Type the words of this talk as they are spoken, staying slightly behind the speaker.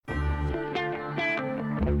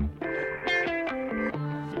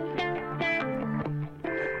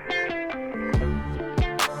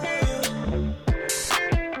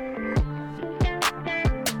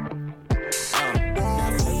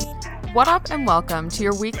What up and welcome to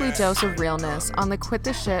your weekly dose of realness on the Quit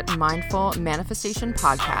the Shit Mindful Manifestation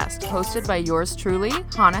podcast, hosted by yours truly,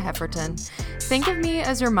 Hannah Hefferton. Think of me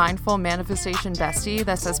as your mindful manifestation bestie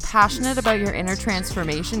that's as passionate about your inner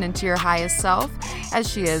transformation into your highest self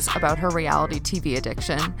as she is about her reality TV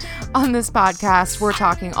addiction. On this podcast, we're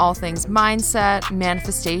talking all things mindset,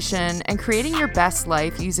 manifestation, and creating your best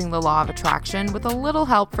life using the law of attraction with a little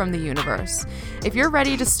help from the universe. If you're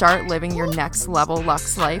ready to start living your next level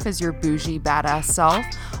luxe life as your bougie, badass self,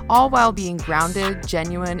 all while being grounded,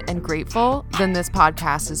 genuine, and grateful, then this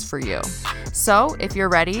podcast is for you. So if you're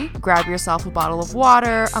ready, grab yourself a bottle of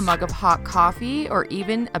water, a mug of hot coffee, or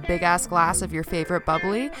even a big ass glass of your favorite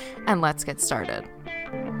bubbly, and let's get started.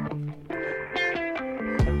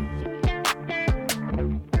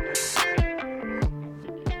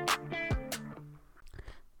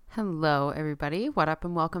 Hello, everybody. What up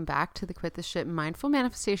and welcome back to the Quit the Shit Mindful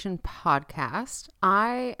Manifestation podcast.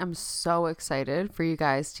 I am so excited for you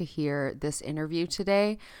guys to hear this interview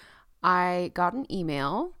today. I got an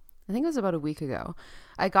email, I think it was about a week ago.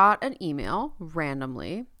 I got an email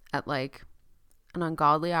randomly at like an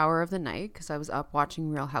ungodly hour of the night because I was up watching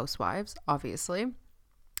Real Housewives, obviously.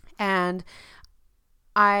 And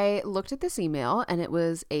I looked at this email and it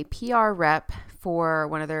was a PR rep for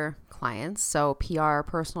one of their clients, so PR,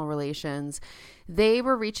 personal relations. They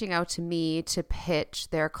were reaching out to me to pitch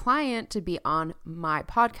their client to be on my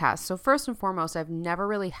podcast. So first and foremost, I've never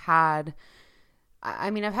really had,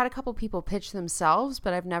 I've had a couple people pitch themselves,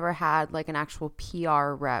 but I've never had like an actual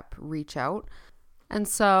PR rep reach out. And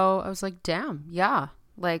so I was like, damn, yeah,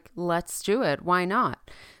 like let's do it. Why not?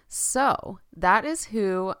 So that is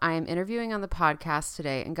who I am interviewing on the podcast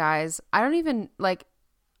today. And guys, I'm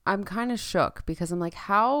kind of shook because I'm like,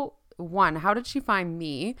 how did she find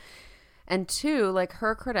me? And two, like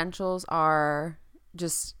her credentials are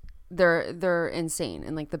just, they're insane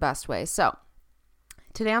in like the best way. So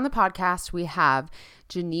today on the podcast, we have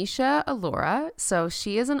Genecia Alluora. So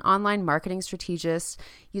she is an online marketing strategist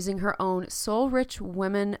using her own Soul Rich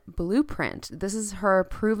Women blueprint. This is her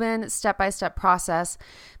proven step-by-step process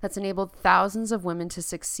that's enabled thousands of women to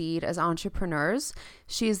succeed as entrepreneurs.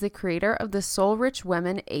 She is the creator of the Soul Rich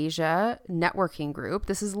Women Asia networking group.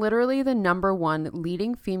 This is literally the #1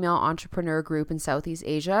 leading female entrepreneur group in Southeast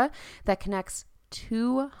Asia that connects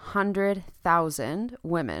 200,000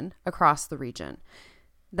 women across the region.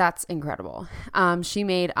 That's incredible. She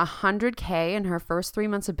made $100K in her first 3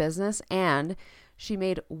 months of business, and she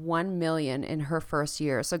made $1 million in her first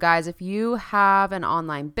year. So guys, if you have an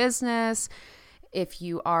online business, if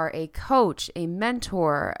you are a coach, a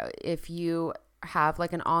mentor, if you have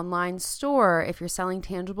like an online store, if you're selling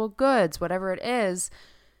tangible goods, whatever it is,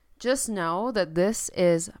 just know that this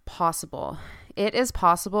is possible. It is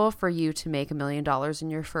possible for you to make $1 million in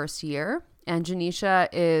your first year. And Genecia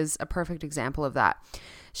is a perfect example of that.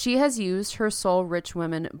 She has used her Soul Rich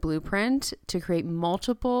Women blueprint to create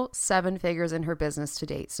multiple 7 figures in her business to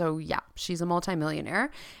date. So yeah, she's a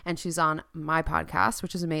multi-millionaire and she's on my podcast,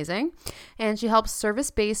 which is amazing. And she helps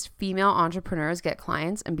service-based female entrepreneurs get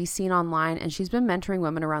clients and be seen online. And she's been mentoring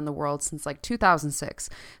women around the world since like 2006.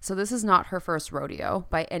 So this is not her first rodeo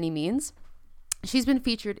by any means. She's been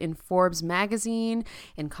featured in Forbes magazine,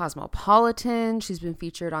 in Cosmopolitan. She's been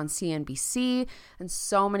featured on CNBC and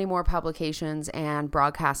so many more publications and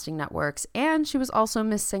broadcasting networks. And she was also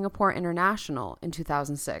Miss Singapore International in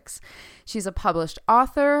 2006. She's a published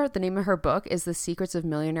author. The name of her book is The Secrets of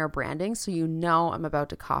Millionaire Branding. So you know I'm about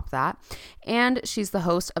to cop that. And she's the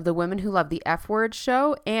host of the Women Who Love the F Word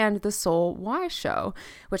show and the Soul Why show,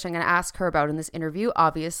 which I'm going to ask her about in this interview,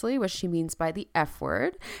 obviously, what she means by the F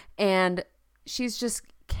word. And she's just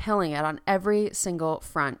killing it on every single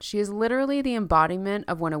front. She is literally the embodiment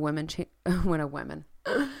of when a woman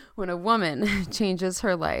changes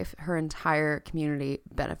her life, her entire community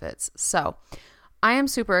benefits. So I am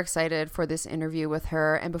super excited for this interview with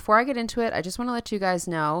her. And before I get into it, I just want to let you guys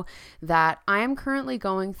know that I am currently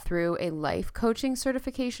going through a life coaching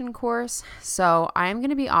certification course. So I am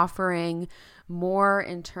going to be offering more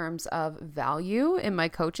in terms of value in my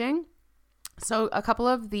coaching. So a couple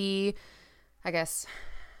of the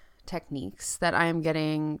techniques that I'm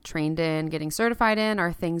getting trained in, getting certified in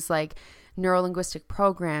are things like neuro-linguistic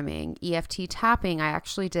programming, EFT tapping. I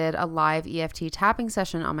actually did a live EFT tapping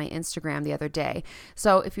session on my Instagram the other day.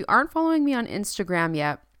 So if you aren't following me on Instagram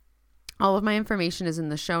yet, all of my information is in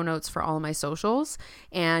the show notes for all of my socials.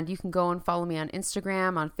 And you can go and follow me on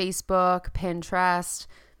Instagram, on Facebook, Pinterest.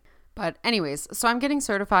 But anyways, so I'm getting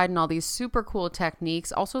certified in all these super cool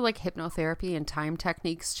techniques, also like hypnotherapy and time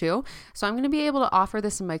techniques too. So I'm going to be able to offer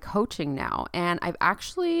this in my coaching now. And I've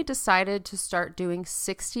actually decided to start doing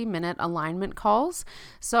 60-minute alignment calls.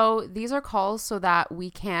 So these are calls so that we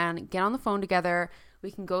can get on the phone together. We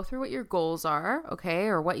can go through what your goals are, okay,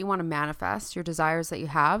 or what you want to manifest, your desires that you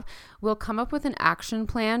have. We'll come up with an action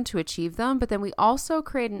plan to achieve them, but then we also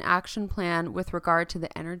create an action plan with regard to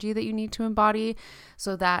the energy that you need to embody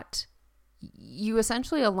so that you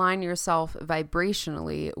essentially align yourself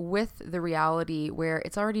vibrationally with the reality where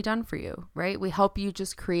it's already done for you, right? We help you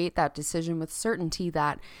just create that decision with certainty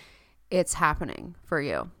that it's happening for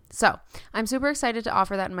you. So I'm super excited to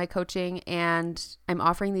offer that in my coaching, and I'm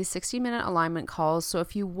offering these 60-minute alignment calls. So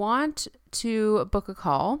if you want to book a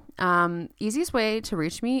call, easiest way to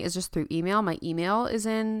reach me is just through email. My email is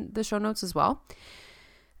in the show notes as well.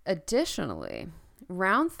 Additionally,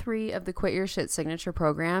 round 3 of the Quit Your Shit signature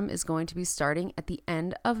program is going to be starting at the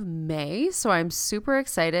end of May. So I'm super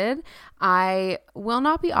excited. I will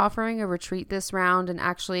not be offering a retreat this round. And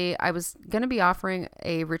actually, I was going to be offering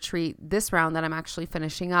a retreat this round that I'm actually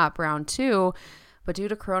finishing up, round 2. But due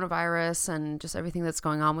to coronavirus and just everything that's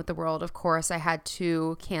going on with the world, of course, I had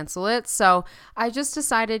to cancel it. So I just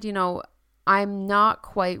decided, I'm not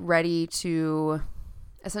quite ready to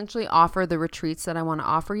essentially offer the retreats that I want to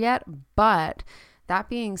offer yet. But that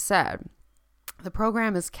being said, the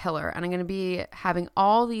program is killer, and I'm going to be having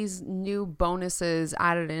all these new bonuses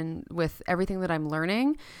added in with everything that I'm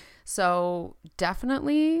learning. So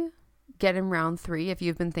definitely get in round 3 if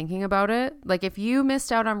you've been thinking about it. Like if you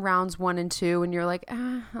missed out on rounds 1 and 2 and you're like,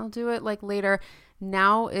 I'll do it like later.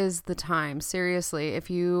 Now is the time. Seriously, if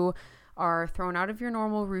you are thrown out of your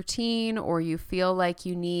normal routine or you feel like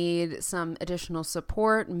you need some additional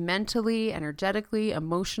support mentally, energetically,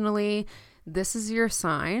 emotionally, this is your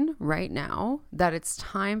sign right now that it's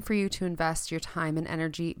time for you to invest your time and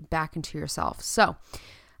energy back into yourself. So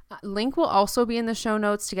link will also be in the show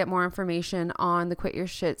notes to get more information on the Quit Your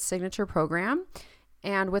Shit signature program.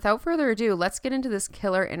 And without further ado, let's get into this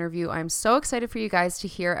killer interview. I'm so excited for you guys to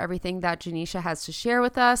hear everything that Genecia has to share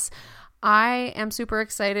with us. I am super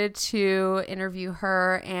excited to interview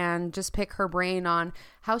her and just pick her brain on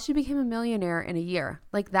how she became a millionaire in a year.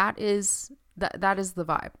 Like that is the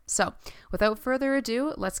vibe. So without further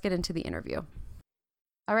ado, let's get into the interview.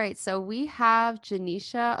 All right. So we have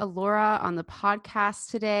Genecia Alluora on the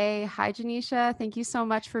podcast today. Hi, Genecia. Thank you so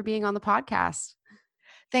much for being on the podcast.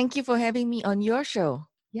 Thank you for having me on your show.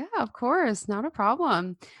 Yeah, of course. Not a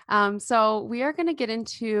problem. So we are going to get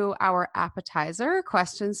into our appetizer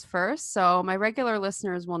questions first. So my regular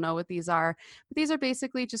listeners will know what these are. But these are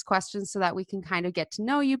basically just questions so that we can kind of get to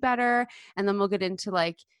know you better. And then we'll get into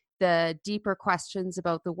like the deeper questions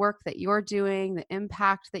about the work that you're doing, the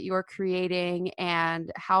impact that you're creating,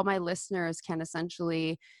 and how my listeners can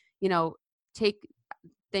essentially, take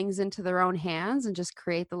things into their own hands and just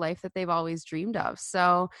create the life that they've always dreamed of.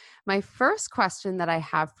 So, my first question that I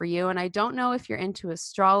have for you, and I don't know if you're into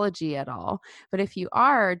astrology at all, but if you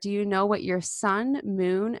are, do you know what your sun,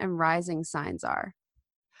 moon, and rising signs are?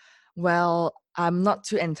 Well, I'm not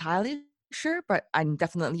too entirely sure, but I'm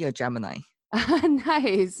definitely a Gemini.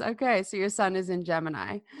 Nice. Okay. So, your sun is in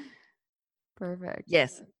Gemini. Perfect.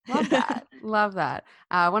 Yes. Love that. Love that.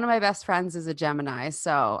 One of my best friends is a Gemini,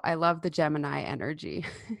 so I love the Gemini energy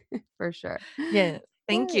for sure. Yeah.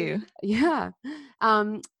 Thank Yay. you. Yeah.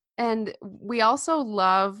 Um, and we also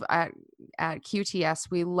love at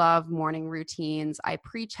QTS, we love morning routines. I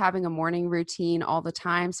preach having a morning routine all the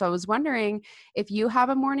time. So I was wondering if you have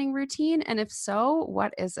a morning routine, and if so,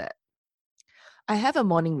 what is it? I have a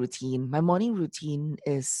morning routine. My morning routine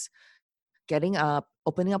is getting up,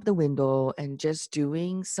 opening up the window, and just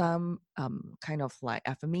doing some kind of like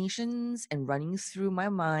affirmations and running through my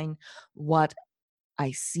mind what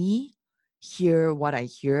I see, hear what I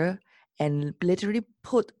hear, and literally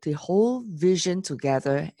put the whole vision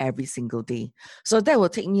together every single day. So that will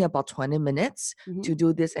take me about 20 minutes Mhm. to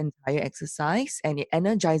do this entire exercise, and it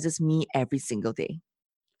energizes me every single day.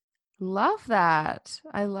 Love that.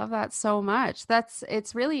 I love that so much.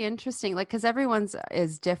 It's really interesting, like, because everyone's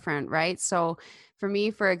is different, right? So for me,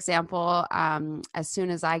 for example, as soon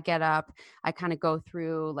as I get up, I kind of go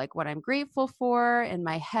through like what I'm grateful for in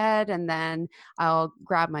my head, and then I'll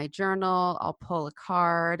grab my journal, I'll pull a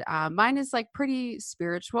card. Mine is like pretty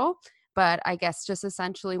spiritual, but I guess just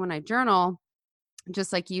essentially when I journal,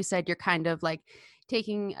 just like you said, you're kind of like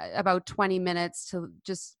taking about 20 minutes to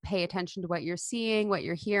just pay attention to what you're seeing, what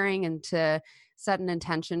you're hearing, and to set an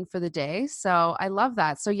intention for the day. So I love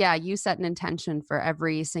that. So, yeah, you set an intention for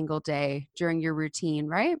every single day during your routine,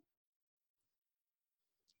 right?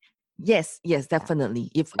 Yes, Yeah.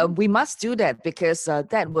 definitely. If Yeah. we must do that because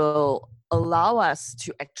that will allow us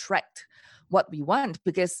to attract what we want.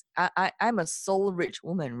 Because I'm a soul rich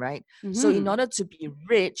woman, right? So in Mm-hmm. order to be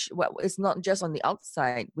rich, well, it's not just on the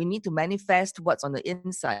outside. We need to manifest what's on the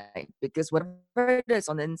inside, because whatever it is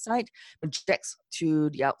on the inside projects to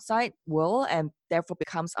the outside world and therefore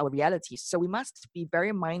becomes our reality. So we must be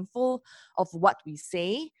very mindful of what we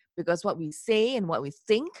say, because what we say and what we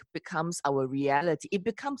think becomes our reality. It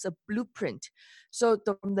becomes a blueprint. So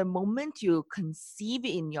from the moment you conceive it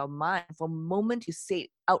in your mind, from the moment you say it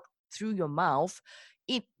out through your mouth,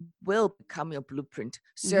 it will become your blueprint.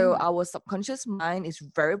 So Mm-hmm. our subconscious mind is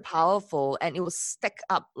very powerful, and it will stack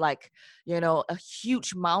up like, a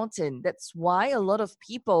huge mountain. That's why a lot of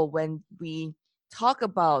people, when we talk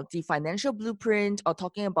about the financial blueprint or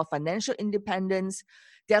talking about financial independence,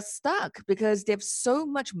 they're stuck because they have so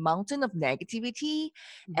much mountain of negativity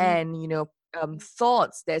Mm-hmm. and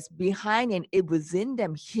thoughts that's behind and it within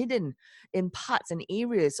them, hidden in parts and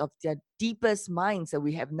areas of their deepest minds that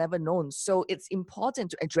we have never known. So it's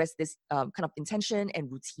important to address this kind of intention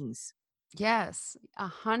and routines. Yes,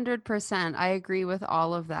 100%. I agree with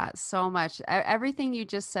all of that so much. Everything you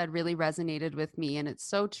just said really resonated with me. And it's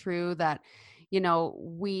so true that,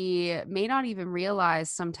 we may not even realize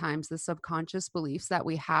sometimes the subconscious beliefs that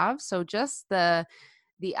we have. So just the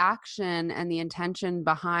action and the intention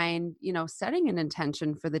behind, setting an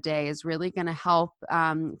intention for the day is really going to help,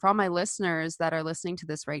 for all my listeners that are listening to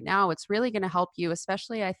this right now. It's really going to help you,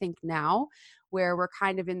 especially I think now where we're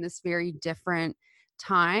kind of in this very different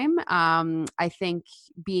time. I think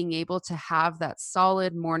being able to have that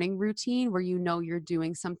solid morning routine where you're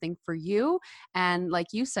doing something for you, and like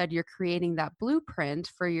you said, you're creating that blueprint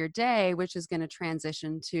for your day, which is going to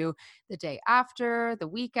transition to the day after, the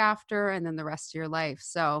week after, and then the rest of your life.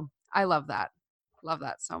 So I love that. Love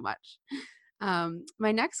that so much.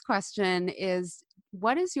 My next question is,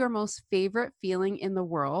 what is your most favorite feeling in the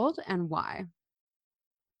world and why?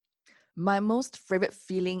 My most favorite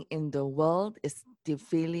feeling in the world is the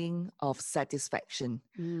feeling of satisfaction.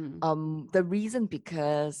 Mm, The reason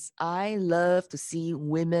because I love to see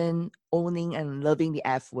women owning and loving the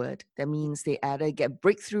F word. That means they either get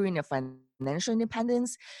breakthrough in their financial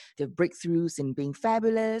independence, their breakthroughs in being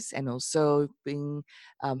fabulous, and also being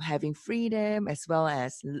having freedom as well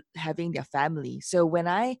as having their family. So when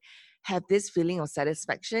I have this feeling of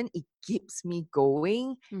satisfaction, it keeps me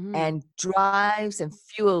going mhm. and drives and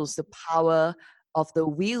fuels the power of the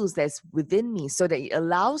wheels that's within me, so that it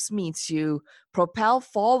allows me to propel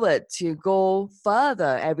forward to go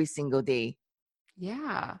further every single day.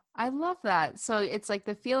 Yeah, I love that. So it's like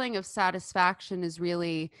the feeling of satisfaction is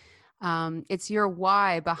really, it's your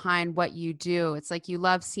why behind what you do. It's like you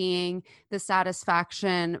love seeing the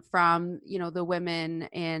satisfaction from, the women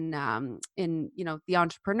in the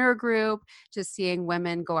entrepreneur group, just seeing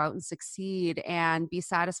women go out and succeed and be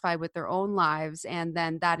satisfied with their own lives. And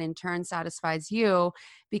then that in turn satisfies you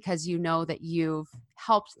because you know that you've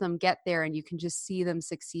helped them get there and you can just see them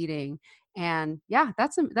succeeding. And yeah,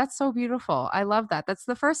 that's so beautiful. I love that. That's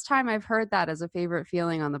the first time I've heard that as a favorite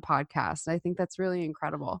feeling on the podcast. I think that's really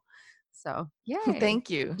incredible. So, yay. Thank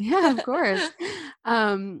you. Yeah, of course.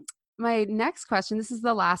 Um, my next question, this is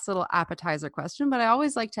the last little appetizer question, but I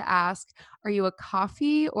always like to ask, are you a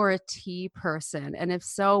coffee or a tea person? And if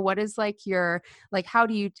so, what is like your how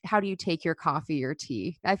do you take your coffee or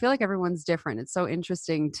tea? I feel like everyone's different. It's so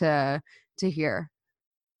interesting to hear.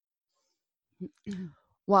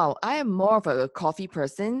 Wow, I am more of a coffee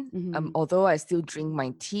person, Mhm. although I still drink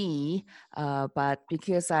my tea. But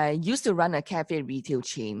because I used to run a cafe retail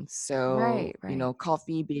chain, so Right, right.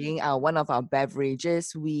 coffee being one of our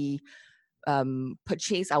beverages, we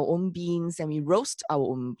purchase our own beans and we roast our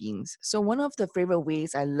own beans. So one of the favorite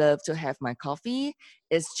ways I love to have my coffee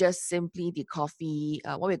is just simply the coffee,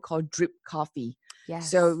 what we call drip coffee.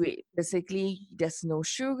 So Yes. basically, there's no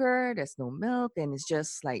sugar, there's no milk, and it's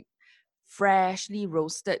just like freshly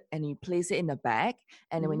roasted, and you place it in a bag,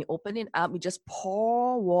 and then when Mhm. you open it up, you just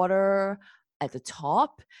pour water at the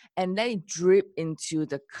top and let it drip into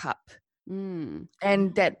the cup. Mm.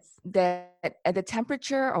 And that Nice. that at the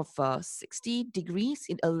temperature of 60 degrees,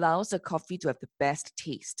 it allows the coffee to have the best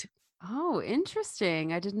taste. Oh,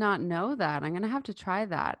 interesting. I did not know that. I'm gonna have to try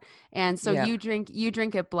that. And so Yeah. you drink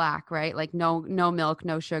it black, right? Like no milk,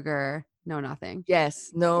 no sugar, no nothing.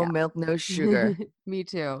 Yes, no Yeah. milk, no sugar. Me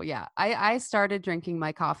too. Yeah. I started drinking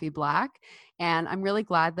my coffee black and I'm really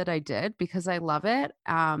glad that I did because I love it.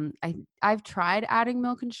 I've tried adding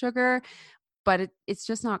milk and sugar, but it's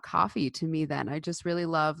just not coffee to me then. I just really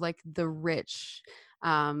love like the rich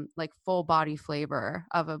like full body flavor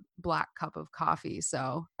of a black cup of coffee.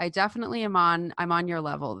 So I definitely I'm on your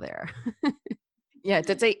level there. Yeah,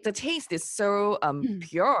 the taste is so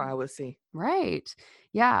pure, I would say. Right.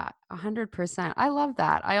 Yeah, 100%. I love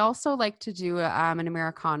that. I also like to do an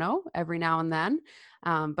Americano every now and then.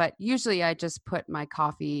 But usually I just put my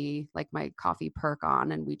coffee, like my coffee perk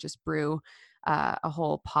on, and we just brew a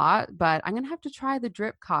whole pot. But I'm going to have to try the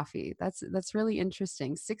drip coffee. That's really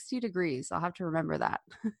interesting. 60 degrees. I'll have to remember that.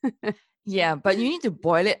 Yeah, but you need to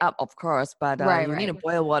boil it up, of course. But Right, you need right. to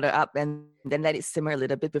boil water up and then let it simmer a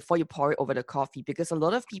little bit before you pour it over the coffee. Because a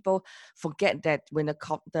lot of people forget that when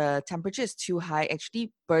the temperature is too high,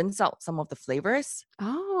 actually burns out some of the flavors.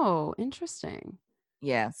 Oh, interesting.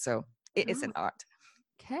 Yeah, so it is an Oh, art.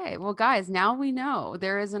 okay. Well, guys, now we know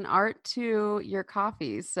there is an art to your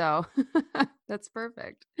coffee. So that's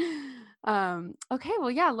perfect. Okay.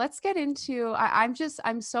 Well, yeah, let's get into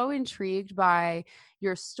I'm so intrigued by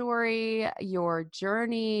your story, your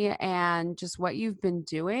journey, and just what you've been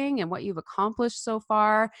doing and what you've accomplished so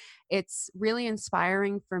far. It's really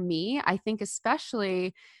inspiring for me. I think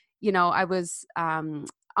especially, I was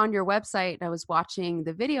on your website, I was watching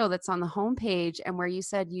the video that's on the homepage, and where you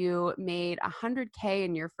said you made 100K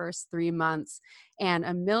in your first 3 months and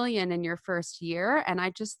 1 million in your first year. And I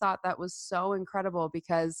just thought that was so incredible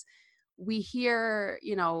because we hear,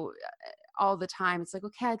 all the time, it's like,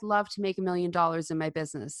 okay, I'd love to make $1 million in my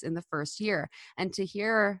business in the first year. And to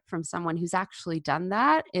hear from someone who's actually done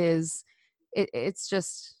that it's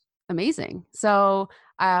just amazing. So,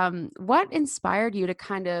 what inspired you to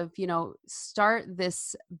kind of, start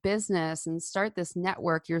this business and start this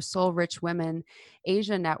network, your Soul Rich Women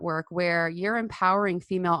Asia network, where you're empowering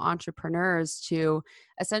female entrepreneurs to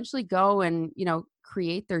essentially go and,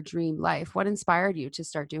 create their dream life? What inspired you to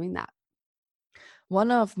start doing that?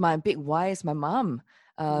 One of my big why is my mom.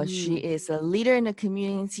 She Mm, is a leader in the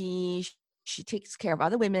community. She takes care of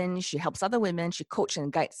other women. She helps other women. She coaches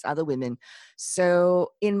and guides other women.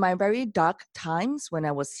 So in my very dark times when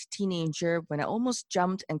I was a teenager, when I almost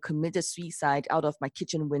jumped and committed suicide out of my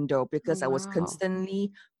kitchen window oh, because I was wow.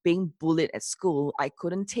 constantly being bullied at school, I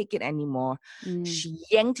couldn't take it anymore. Mm, She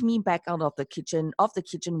yanked me back out of the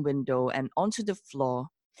kitchen window and onto the floor.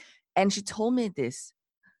 And she told me this: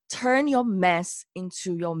 turn your mess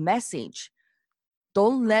into your message.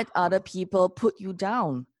 Don't let other wow. people put you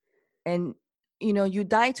down. And you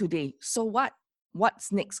die today. So what?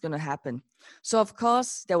 What's next going to happen? So of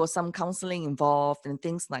course there was some counseling involved and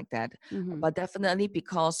things like that. Mhm. But definitely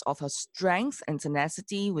because of her strength and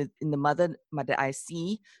tenacity within the mother I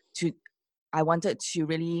see, to I wanted to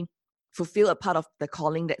really fulfill a part of the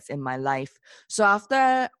calling that's in my life. So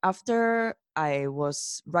after I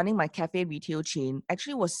was running my cafe retail chain,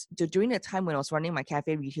 actually was during the time when I was running my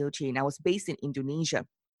cafe retail chain, I was based in Indonesia.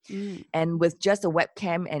 Mm, And with just a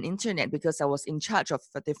webcam and internet, because I was in charge of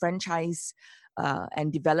the franchise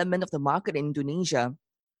and development of the market in Indonesia.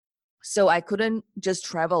 So I couldn't just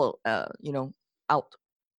travel, out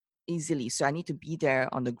easily. So I need to be there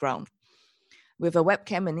on the ground with a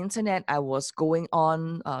webcam and internet. I was going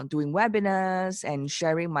on doing webinars and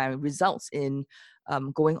sharing my results in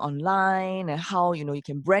going online, and how you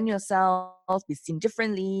can brand yourself, be seen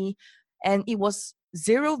differently. And it was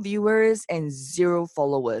zero viewers and zero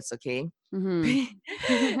followers. Okay. mhm.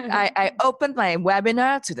 I opened my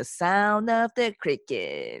webinar to the sound of the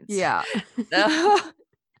crickets. Yeah. So,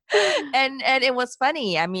 and it was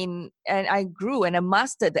funny. I mean, and I grew and I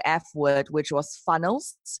mastered the F word, which was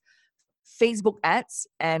funnels, Facebook ads,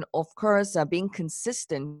 and of course, being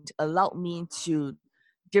consistent allowed me to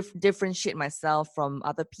differentiate myself from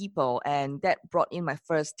other people. And that brought in my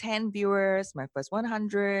first 10 viewers, my first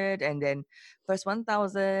 100, and then first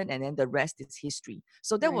 1,000, and then the rest is history.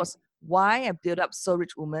 So that Right. was why I built up So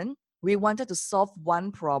Rich Woman. We wanted to solve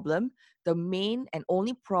one problem. The main and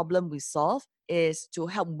only problem we solve is to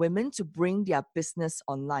help women to bring their business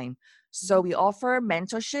online. So we Mm, offer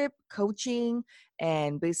mentorship, coaching,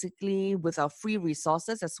 and basically with our free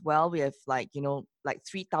resources as well, we have like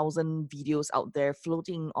 3,000 videos out there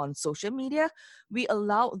floating on social media. We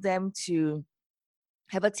allow them to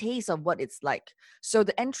have a taste of what it's like. So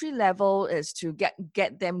the entry level is to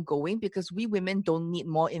get them going, because we women don't need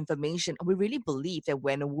more information. We really believe that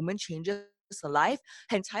when a woman changes her life,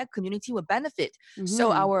 her entire community will benefit.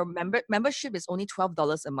 So mhm. our membership is only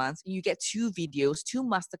 $12 a month. You get 2 videos, 2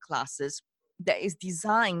 master classes that is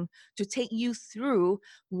designed to take you through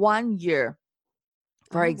 1 year.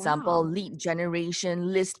 For Oh, example, wow. lead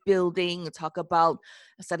generation, list building, talk about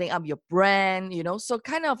setting up your brand, so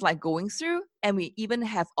kind of like going through. And we even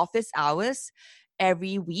have office hours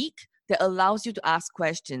every week that allows you to ask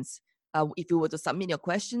questions. If you were to submit your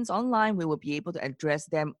questions online, we will be able to address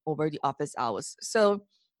them over the office hours. So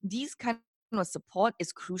these kind of support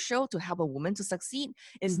is crucial to help a woman to succeed.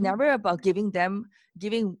 It's Mm-hmm. never about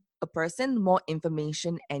giving a person more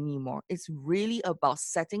information anymore. It's really about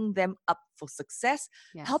setting them up for success,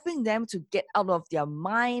 Yes. helping them to get out of their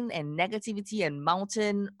mind and negativity and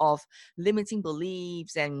mountain of limiting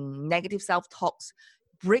beliefs and negative self-talks,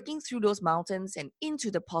 breaking through those mountains and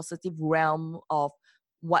into the positive realm of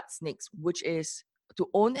what's next, which is to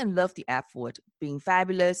own and love the F word, being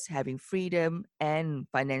fabulous, having freedom, and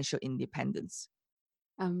financial independence.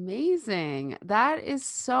 Amazing. That is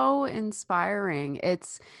so inspiring.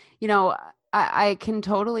 It's, you know, I can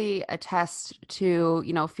totally attest to,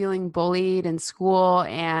 feeling bullied in school.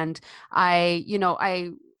 And I, you know,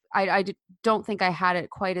 don't think I had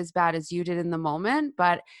it quite as bad as you did in the moment.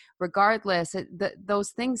 But regardless,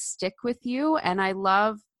 those things stick with you. And I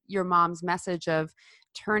love your mom's message of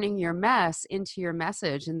turning your mess into your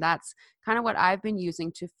message. And that's kind of what I've been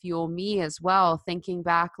using to fuel me as well. Thinking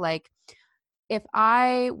back, like, if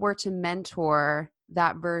I were to mentor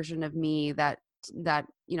that version of me, that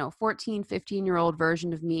 14, 15-year-old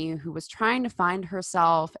version of me who was trying to find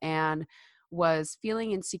herself and was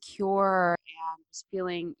feeling insecure and was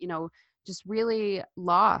feeling, just really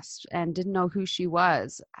lost and didn't know who she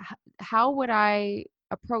was, how would I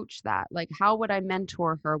approach that? Like, how would I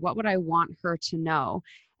mentor her? What would I want her to know?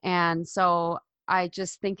 And so I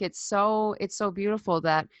just think it's so beautiful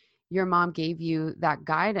that your mom gave you that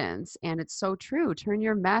guidance. And it's so true. Turn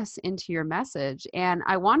your mess into your message. And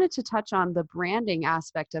I wanted to touch on the branding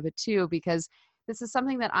aspect of it too, because this is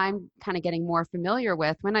something that I'm kind of getting more familiar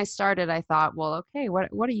with. When I started, I thought, well, okay,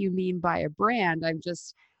 what do you mean by a brand?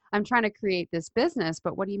 I'm trying to create this business,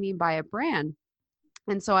 but what do you mean by a brand?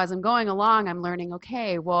 And so as I'm going along, I'm learning,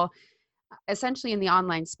 okay, well, essentially in the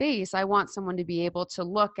online space, I want someone to be able to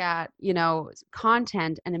look at,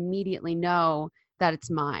 content and immediately know that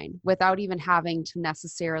it's mine without even having to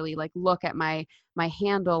necessarily like look at my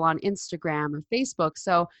handle on Instagram or Facebook.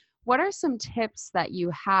 So what are some tips that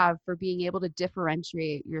you have for being able to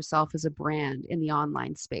differentiate yourself as a brand in the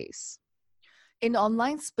online space? In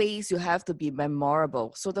online space, you have to be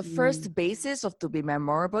memorable. So the Mm, first basis of to be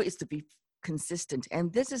memorable is to be consistent.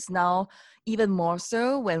 And this is now even more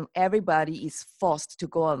so when everybody is forced to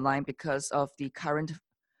go online because of the current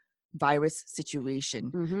virus situation.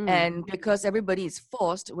 mm-hmm. And because everybody is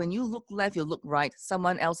forced, when you look left, you look right,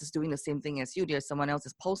 someone else is doing the same thing as you. There's someone else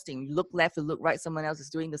is posting. You look left, you look right, someone else is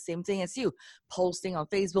doing the same thing as you. Posting on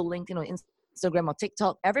Facebook, LinkedIn, or Instagram or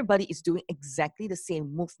TikTok, everybody is doing exactly the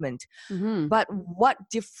same movement. Mm-hmm. But what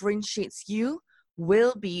differentiates you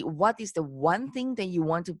will be what is the one thing that you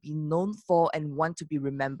want to be known for and want to be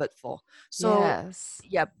remembered for. So, Yes.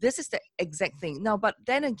 yeah, this is the exact thing. Now, but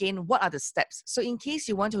then again, what are the steps? So, in case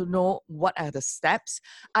you want to know what are the steps,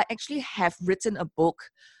 I actually have written a book,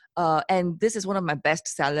 and this is one of my best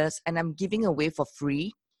sellers, and I'm giving away for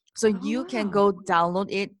free. So, Oh, you can wow. go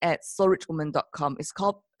download it at soulrichwoman.com. It's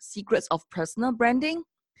called Secrets of Personal Branding.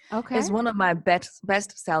 Okay. Is one of my best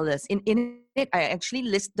sellers. In it, I actually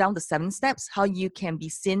list down the 7 steps how you can be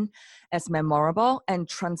seen as memorable and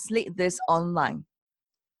translate this online.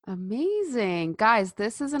 Amazing. Guys,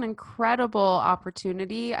 this is an incredible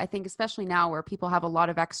opportunity. I think especially now where people have a lot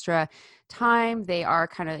of extra time, they are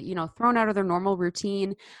kind of, thrown out of their normal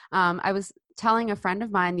routine. I was telling a friend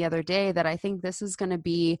of mine the other day that I think this is going to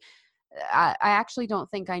be I actually don't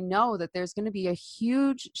think I know that there's going to be a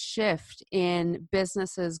huge shift in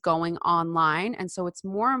businesses going online. And so it's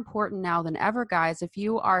more important now than ever, guys, if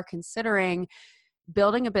you are considering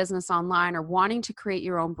building a business online or wanting to create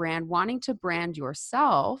your own brand, wanting to brand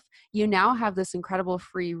yourself, you now have this incredible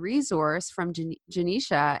free resource from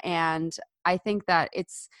Genecia. And I think that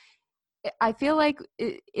I feel like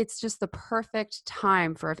it's just the perfect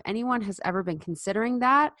time for if anyone has ever been considering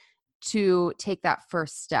that to take that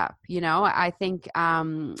first step. I think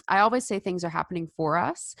I always say things are happening for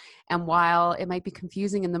us. And while it might be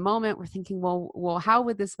confusing in the moment, we're thinking, well, how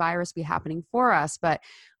would this virus be happening for us? But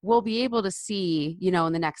we'll be able to see, in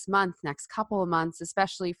the next month, next couple of months,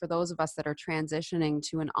 especially for those of us that are transitioning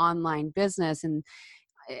to an online business and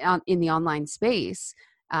in the online space.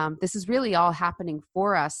 This is really all happening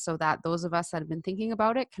for us so that those of us that have been thinking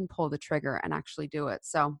about it can pull the trigger and actually do it.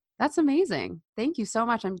 So that's amazing. Thank you so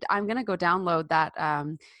much. I'm going to go download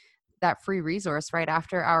that free resource right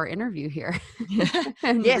after our interview here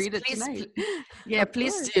and Yes, read it please. tonight. Yeah, Of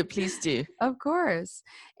please course. do. Please do. Of course.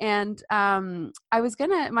 And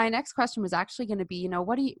my next question was actually going to be,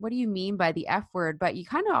 what do you mean by the F word? But you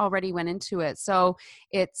kind of already went into it. So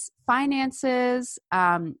it's finances.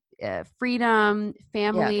 freedom, Yeah, it's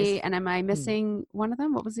family, and am I mm, missing one of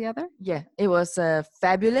them? What was the other? yeah, it was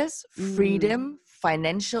fabulous, Mm, freedom,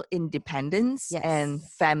 financial independence, and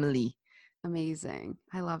yes. family. Amazing.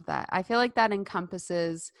 I love that. I feel like that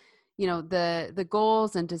encompasses, the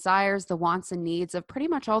goals and desires, the wants and needs of pretty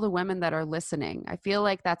much all the women that are listening. I feel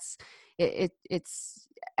like that's it's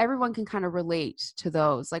everyone can kind of relate to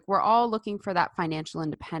those. Like we're all looking for that financial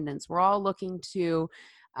independence. We're all looking to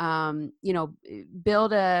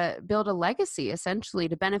build a legacy essentially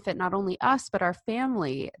to benefit not only us but our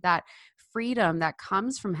family, that freedom that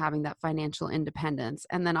comes from having that financial independence.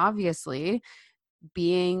 And then obviously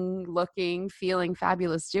being, looking, feeling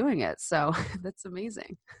fabulous doing it. So that's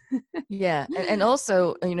amazing. Yeah, and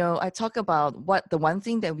also, I talk about what the one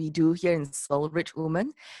thing that we do here in Soul Rich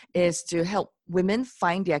Woman is to help women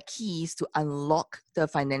find their keys to unlock the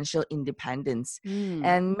financial independence. Mm,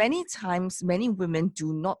 And many times, many women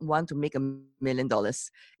do not want to make $1 million.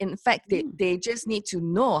 In fact, mm, they just need to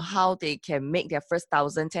know how they can make their first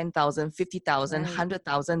thousand, 10,000, 50,000, right.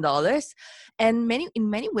 $100,000. And in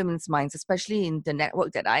many women's minds, especially in the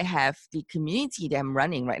network that I have, the community that I'm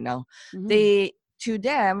running right now, Hmm. they to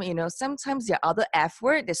them, sometimes there are other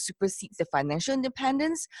effort that supersedes the financial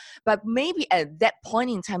independence, but maybe at that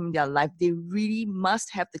point in time in their life, they really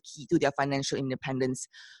must have the key to their financial independence.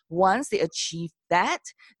 Once they achieve that,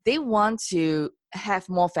 they want to have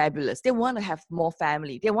more fabulous. They want to have more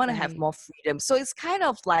family. They want to have Right. more freedom. So it's kind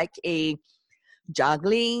of like a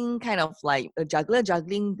juggling, kind of like a juggler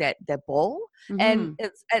juggling that ball. And Hmm.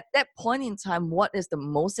 it's at that point in time, what is the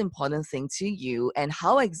most important thing to you and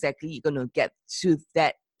how exactly you're going to get to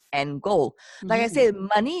that end goal. Like I Hmm. said,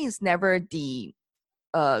 money is never the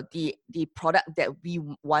product that we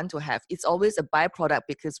want to have. It's always a byproduct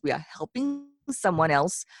because we are helping someone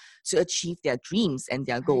else to achieve their dreams and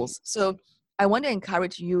their Right. goals. So I want to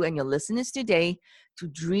encourage you and your listeners today to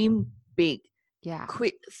dream big, Yeah.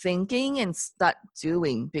 quit thinking and start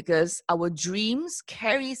doing, because our dreams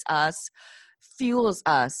carries us, fuels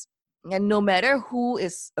us. And no matter who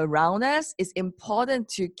is around us, it's important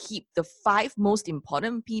to keep the five most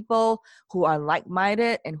important people who are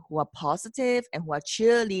like-minded and who are positive and who are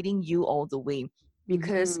cheerleading you all the way.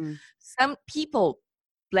 Because Hmm. some people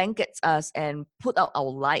blankets us and put out our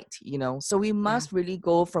light, so we Yeah. must really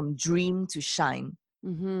go from dream to shine.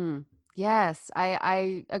 Hmm. Yes,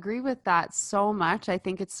 I agree with that so much. I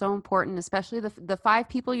think it's so important, especially the five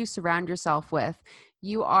people you surround yourself with.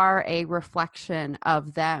 You are a reflection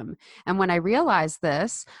of them. And when I realized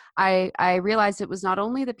this, I realized it was not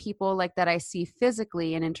only the people like that I see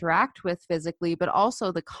physically and interact with physically, but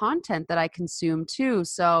also the content that I consume too.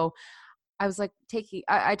 So I was like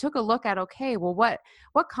I took a look at, okay, well,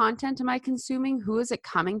 what content am I consuming? Who is it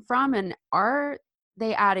coming from? And are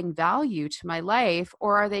they adding value to my life,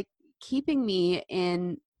 or are they keeping me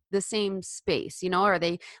in the same space? Are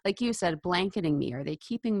they, like you said, blanketing me? Are they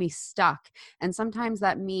keeping me stuck? And sometimes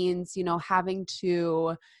that means, having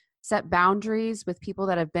to set boundaries with people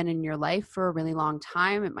that have been in your life for a really long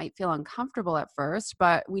time. It might feel uncomfortable at first,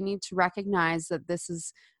 but we need to recognize that this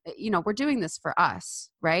is, we're doing this for us,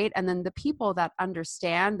 right? And then the people that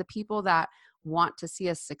understand, the people that want to see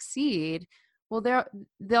us succeed, well,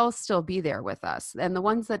 they'll still be there with us. And the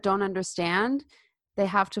ones that don't understand, they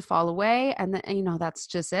have to fall away. And then, that's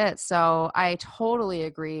just it. So I totally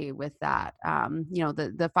agree with that.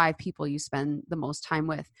 The five people you spend the most time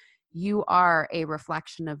with, you are a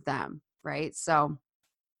reflection of them, right? So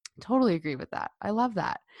totally agree with that. I love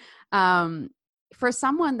that. Um, for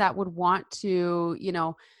someone that would want to,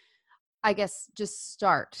 I guess just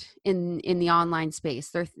start in the online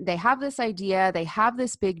space. They have this idea, they have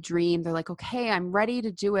this big dream. They're like, okay, I'm ready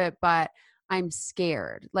to do it, but I'm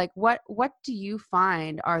scared. Like what do you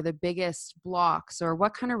find are the biggest blocks, or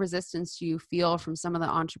what kind of resistance do you feel from some of the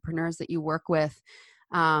entrepreneurs that you work with?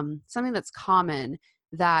 Something that's common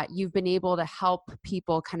that you've been able to help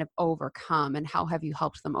people kind of overcome, and how have you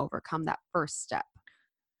helped them overcome that first step?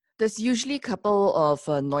 There's usually a couple of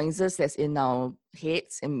noises that's in our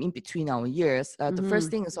heads and in between our ears. The first Mm-hmm.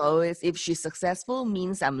 thing is always, if she's successful,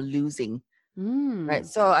 means I'm losing. Right. Mm.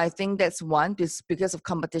 So I think that's one, because of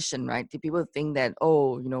competition, right? The people think that,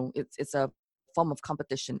 oh, it's a form of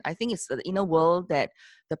competition. I think it's the inner world that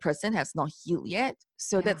the person has not healed yet.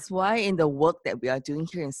 So Yeah. that's why in the work that we are doing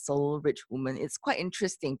here in Soul Rich Woman, it's quite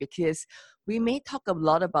interesting, because we may talk a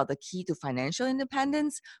lot about the key to financial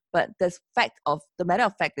independence, but the matter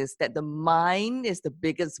of fact is that the mind is the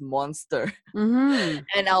biggest monster Mm-hmm.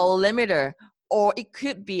 and our limiter, or it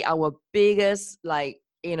could be our biggest, like,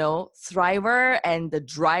 thriver and the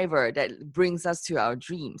driver that brings us to our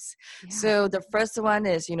dreams. Yeah. So the first one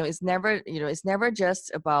is, it's never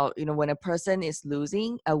just about, when a person is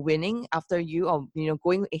winning after you, or,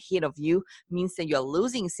 going ahead of you means that you're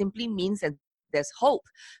losing. It simply means that there's hope.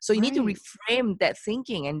 So you need to Right. reframe that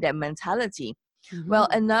thinking and that mentality. Well,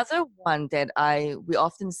 Mm-hmm. another one that we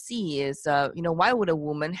often see is, why would a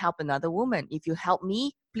woman help another woman? If you help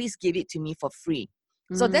me, please give it to me for free.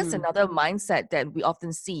 So that's Mm. another mindset that we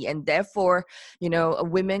often see. And therefore,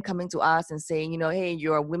 women coming to us and saying, hey,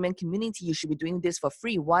 you're a women community, you should be doing this for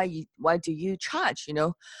free. Why do you charge?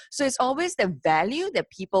 So it's always the value that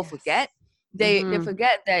people Yes. forget. They Mm-hmm.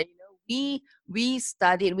 forget that, we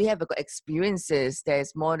studied, we have got experiences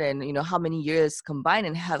that's more than, how many years combined,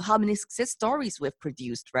 and have how many success stories we've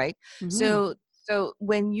produced, right? Mm-hmm. So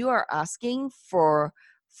when you are asking for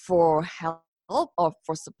help or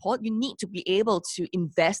for support, you need to be able to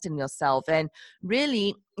invest in yourself. And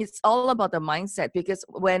really, it's all about the mindset, because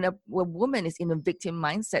when a woman is in a victim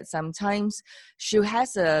mindset, sometimes she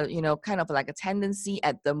has a, kind of like a tendency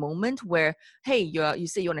at the moment where, hey, you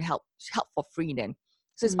say you want to help for free then.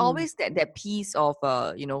 So it's Mm-hmm. always that piece of,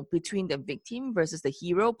 between the victim versus the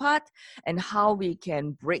hero part, and how we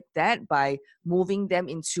can break that by moving them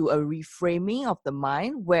into a reframing of the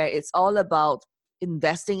mind, where it's all about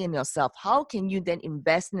investing in yourself. How can you then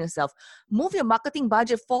invest in yourself? Move your marketing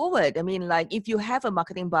budget forward. I mean, like, if you have a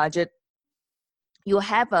marketing budget, you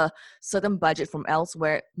have a certain budget from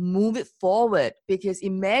elsewhere, move it forward. Because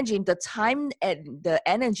imagine the time and the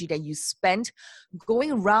energy that you spent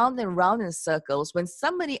going round and round in circles, when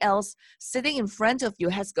somebody else sitting in front of you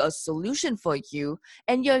has got a solution for you,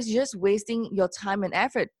 and you're just wasting your time and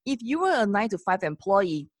effort. If you were a 9 to 5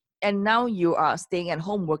 employee and now you are staying at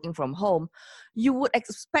home, working from home, you would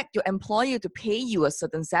expect your employer to pay you a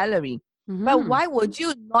certain salary. But Mm-hmm. why would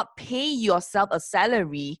you not pay yourself a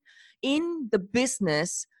salary in the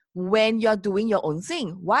business when you're doing your own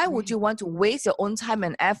thing? Why would Right. you want to waste your own time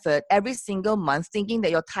and effort every single month thinking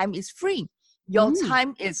that your time is free? Your Mm-hmm.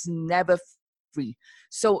 time is never free.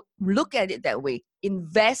 So look at it that way.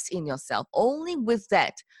 Invest in yourself. Only with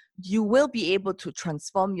that, you will be able to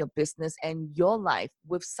transform your business and your life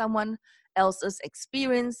with someone else's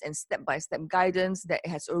experience and step-by-step guidance that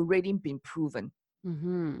has already been proven.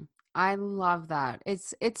 Mm-hmm. I love that.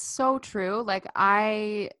 It's so true. Like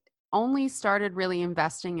I only started really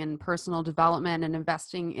investing in personal development and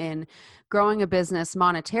investing in growing a business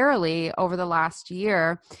monetarily over the last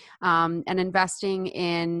year, and investing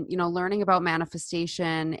in learning about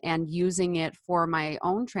manifestation and using it for my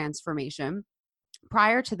own transformation.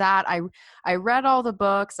 Prior to that, I read all the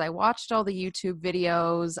books, I watched all the YouTube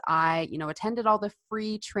videos, I attended all the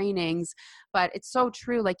free trainings. But it's so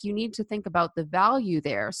true, like you need to think about the value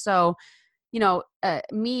there. So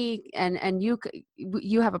me and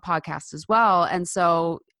you have a podcast as well, and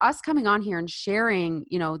so us coming on here and sharing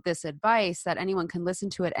this advice that anyone can listen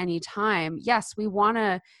to at any time. Yes, we want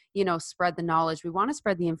to spread the knowledge, we want to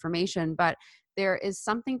spread the information, but there is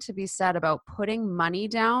something to be said about putting money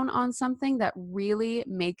down on something that really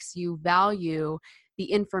makes you value the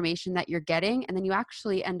information that you're getting, and then you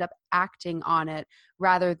actually end up acting on it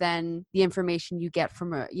rather than the information you get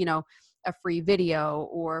from a free video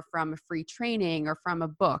or from a free training or from a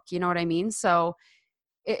book. You know what I mean? So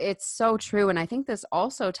it's so true. And I think this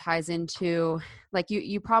also ties into, like,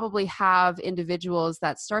 you probably have individuals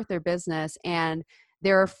that start their business and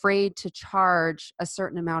they're afraid to charge a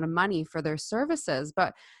certain amount of money for their services.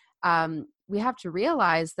 But we have to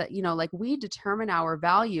realize that, like, we determine our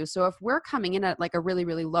value. So if we're coming in at like a really,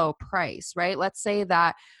 really low price, right? Let's say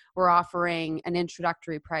that we're offering an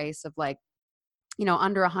introductory price of like,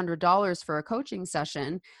 under $100 for a coaching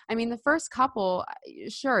session. I mean, the first couple,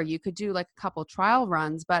 sure, you could do like a couple trial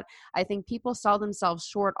runs, but I think people sell themselves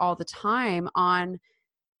short all the time on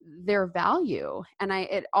their value. And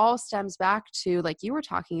it all stems back to, like you were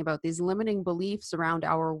talking about, these limiting beliefs around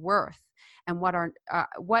our worth and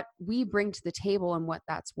what we bring to the table and what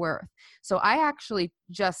that's worth. So I actually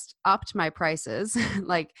just upped my prices.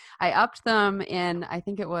 Like I upped them in, I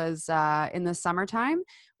think it was in the summertime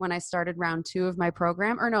when I started round 2 of my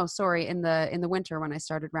program, or no, sorry, in the winter when I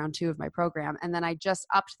started round 2 of my program. And then I just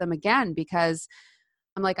upped them again because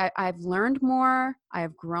I'm like, I've learned more, I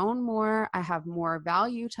have grown more, I have more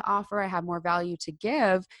value to offer, I have more value to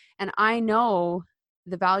give, and I know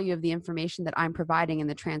the value of the information that I'm providing and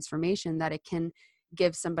the transformation that it can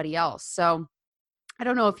give somebody else. So I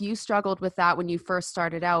don't know if you struggled with that when you first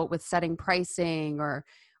started out with setting pricing, or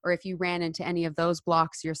if you ran into any of those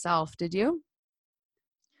blocks yourself. Did you?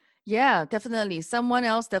 Yeah, definitely. Someone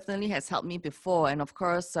else definitely has helped me before. And of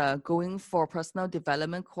course, going for personal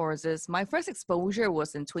development courses. My first exposure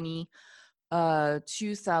was in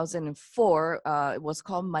 2004. It was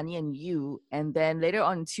called Money and You. And then later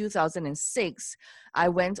on in 2006, I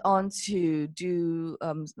went on to do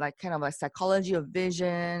like kind of a psychology of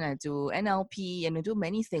vision. I do NLP and I do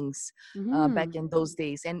many things back Mm-hmm. in those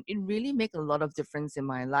days. And it really made a lot of difference in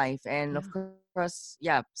my life. And of Yeah. course,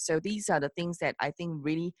 yeah. So these are the things that I think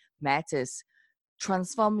really matters.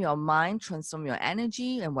 Transform your mind, transform your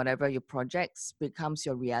energy, and whatever your projects becomes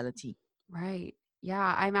your reality. Right.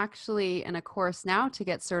 Yeah, I'm actually in a course now to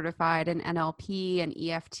get certified in NLP and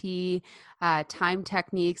EFT, time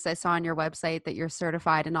techniques. I saw on your website that you're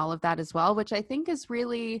certified in all of that as well, which I think is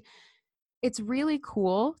really, it's really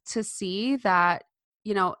cool to see that,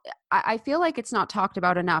 you know, I feel like it's not talked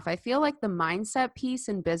about enough. I feel like the mindset piece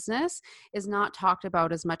in business is not talked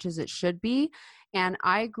about as much as it should be. And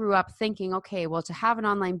I grew up thinking, okay, well, to have an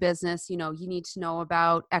online business, you know, you need to know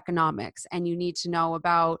about economics and you need to know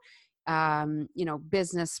about,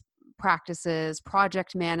 business practices,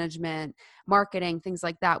 project management, marketing, things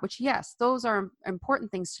like that, which, yes, those are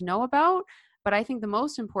important things to know about. But I think the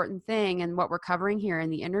most important thing and what we're covering here in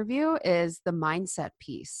the interview is the mindset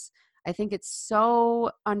piece. I think it's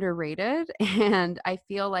so underrated. And I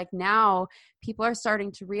feel like now people are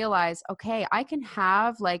starting to realize, okay, I can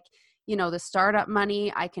have like, the startup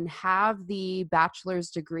money, I can have the bachelor's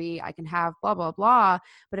degree, I can have blah, blah, blah.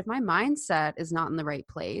 But if my mindset is not in the right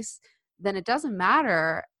place, then it doesn't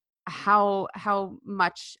matter how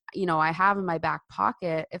much I have in my back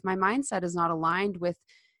pocket. If my mindset is not aligned with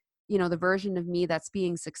the version of me that's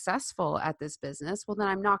being successful at this business, well, then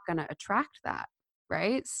I'm not going to attract that.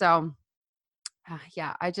 Right. So,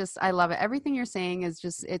 yeah, I love it. Everything you're saying is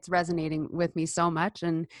just, it's resonating with me so much.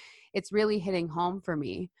 And it's really hitting home for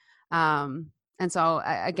me. And so,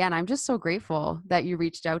 again, I'm just so grateful that you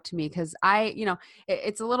reached out to me because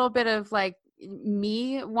it's a little bit of like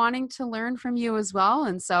me wanting to learn from you as well.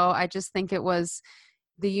 And so I just think it was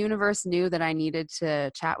the universe knew that I needed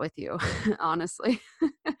to chat with you, honestly.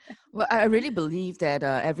 Well, I really believe that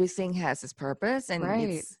everything has its purpose and Right.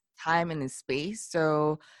 its time and its space.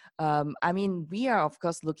 So, I mean, we are, of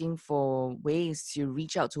course, looking for ways to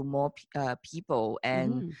reach out to more people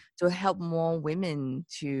and Hmm. to help more women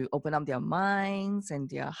to open up their minds and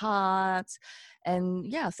their hearts. And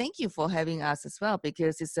yeah, thank you for having us as well,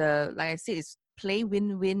 because it's like I said, it's play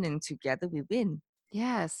win-win and together we win.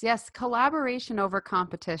 Yes, yes. Collaboration over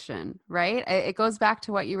competition, right? It goes back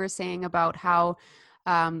to what you were saying about how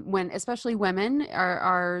when especially women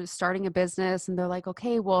are starting a business and they're like,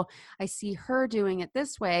 okay, well, I see her doing it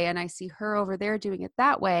this way and I see her over there doing it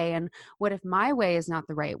that way. And what if my way is not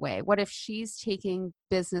the right way? What if she's taking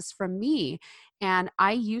business from me? And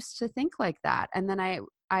I used to think like that. And then I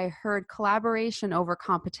heard collaboration over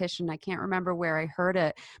competition. I can't remember where I heard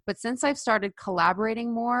it, but since I've started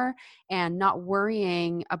collaborating more and not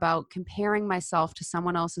worrying about comparing myself to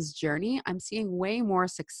someone else's journey, I'm seeing way more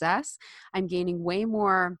success. I'm gaining way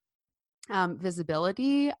more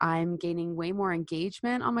visibility. I'm gaining way more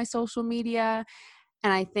engagement on my social media.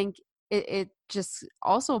 And I think it just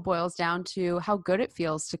also boils down to how good it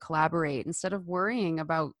feels to collaborate instead of worrying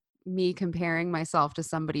about me comparing myself to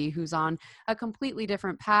somebody who's on a completely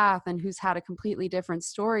different path and who's had a completely different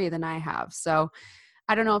story than I have. So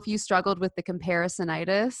I don't know if you struggled with the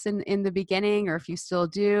comparisonitis in the beginning or if you still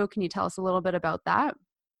do. Can you tell us a little bit about that?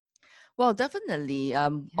 Well, definitely.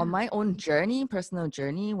 On Yeah. my own journey, personal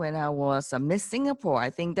journey, when I was Miss Singapore, I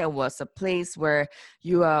think that was a place where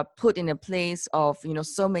you are put in a place of,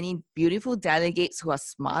 so many beautiful delegates who are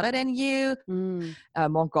smarter than you, Mm,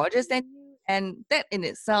 more gorgeous than you. And that in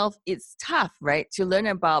itself, it's tough, right? To learn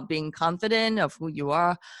about being confident of who you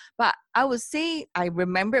are. But I would say I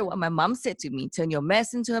remember what my mom said to me: turn your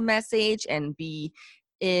mess into a message and be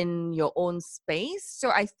in your own space.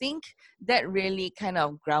 So I think that really kind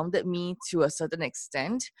of grounded me to a certain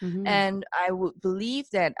extent. mhm, And I would believe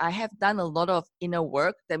that I have done a lot of inner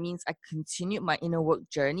work. That means I continued my inner work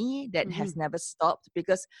journey that mhm, has never stopped,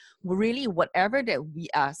 because really whatever that we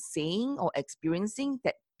are saying or experiencing,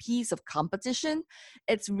 that piece of competition,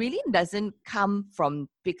 it really doesn't come from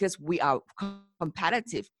because we are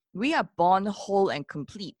competitive. We are born whole and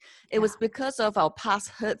complete. It yeah, was because of our past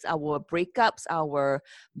hurts, our breakups, our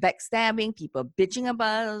backstabbing, people bitching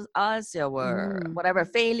about us, our mm, whatever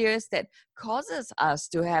failures, that causes us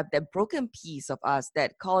to have that broken piece of us,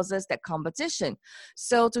 that causes that competition.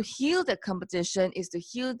 So to heal the competition is to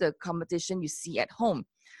heal the competition you see at home.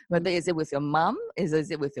 mm, Whether is it with your mom, is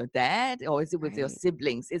it with your dad, or is it with your right,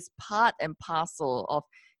 siblings? It's part and parcel of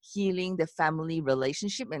healing the family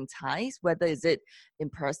relationship and ties, whether is it in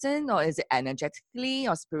person or is it energetically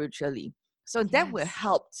or spiritually. So that will Yes.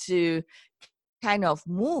 help to kind of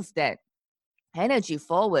move that energy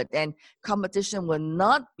forward, and competition will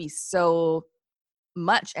not be so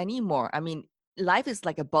much anymore. I mean, life is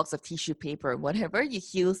like a box of tissue paper. Whenever you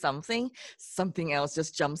heal something, something else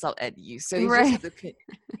just jumps out at you. So you just Right. have to,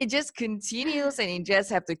 it just continues, and you just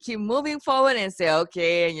have to keep moving forward and say,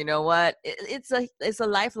 okay, you know what? It's a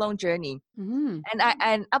lifelong journey. Mm-hmm.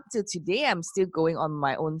 And up to today, I'm still going on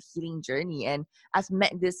my own healing journey. And I've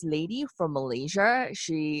met this lady from Malaysia.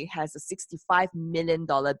 She has a $65 million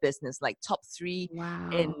business, like top three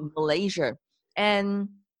in Wow. Malaysia. And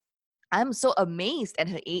I'm so amazed at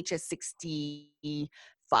her age at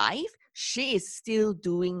 65. She is still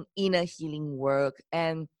doing inner healing work.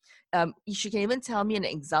 And she can even tell me an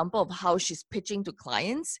example of how she's pitching to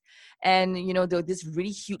clients. And, this really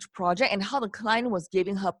huge project, and how the client was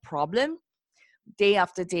giving her problem day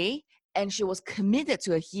after day. And she was committed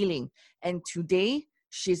to her healing. And today,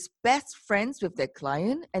 she's best friends with the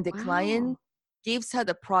client, and the client Wow. gives her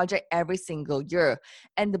the project every single year.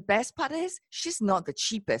 And the best part is, she's not the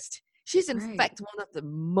cheapest. She's in Right. fact one of the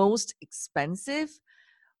most expensive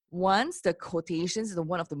ones. The quotations are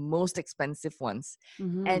one of the most expensive ones.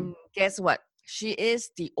 Mm-hmm. And guess what? She is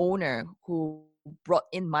the owner who brought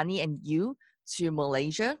in money and you to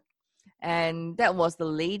Malaysia. And that was the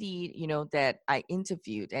lady, that I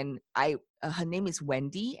interviewed. And her name is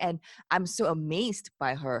Wendy, and I'm so amazed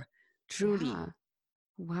by her, truly. Yeah.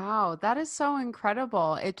 Wow, that is so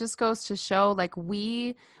incredible. It just goes to show like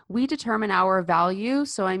we determine our value.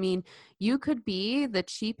 So I mean, you could be the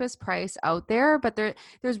cheapest price out there, but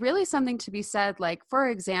there's really something to be said, like for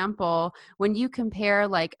example, when you compare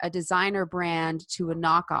like a designer brand to a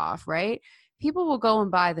knockoff, right? People will go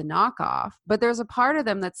and buy the knockoff, but there's a part of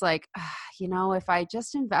them that's like, if I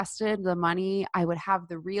just invested the money, I would have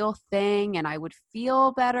the real thing and I would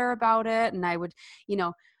feel better about it, and I would, you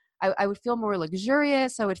know, I would feel more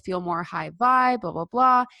luxurious. I would feel more high vibe, blah, blah,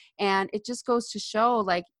 blah. And it just goes to show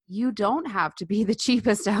like you don't have to be the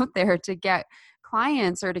cheapest out there to get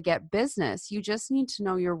clients or to get business. You just need to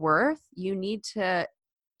know your worth. You need to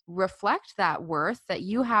reflect that worth that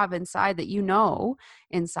you have inside, that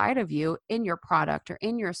inside of you, in your product or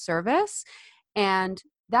in your service. And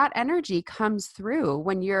that energy comes through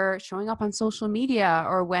when you're showing up on social media,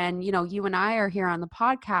 or when you and I are here on the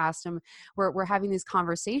podcast and we're having these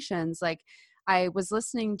conversations. Like I was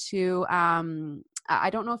listening to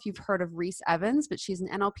I don't know if you've heard of Reese Evans, but she's an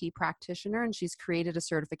NLP practitioner and she's created a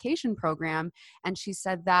certification program. And she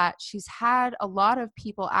said that she's had a lot of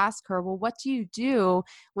people ask her, well, what do you do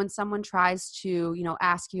when someone tries to,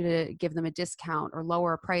 ask you to give them a discount or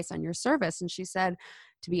lower a price on your service? And she said,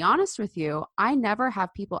 to be honest with you, I never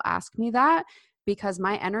have people ask me that because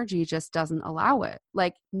my energy just doesn't allow it.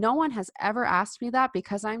 Like no one has ever asked me that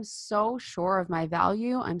because I'm so sure of my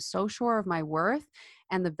value. I'm so sure of my worth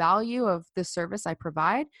and the value of the service I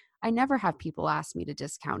provide. I never have people ask me to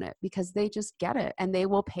discount it because they just get it and they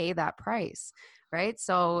will pay that price. Right.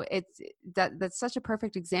 So that's such a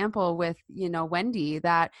perfect example with, Wendy,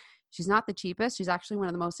 that she's not the cheapest. She's actually one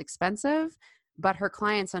of the most expensive, but her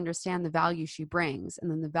clients understand the value she brings and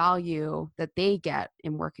then the value that they get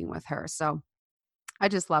in working with her. So I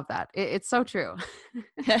just love that. It's so true.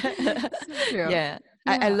 So true. Yeah,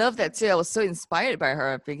 I Yeah. love that too. I was so inspired by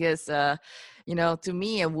her because, to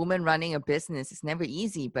me, a woman running a business is never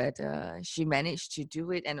easy, but she managed to do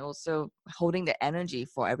it, and also holding the energy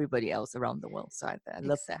for everybody else around the world. So I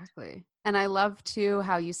love that. Exactly. And I love too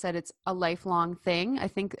how you said it's a lifelong thing. I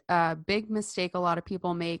think a big mistake a lot of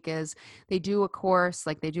people make is they do a course,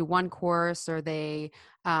 like they do one course, or they,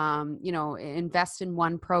 invest in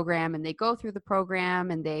one program and they go through the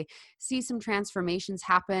program and they see some transformations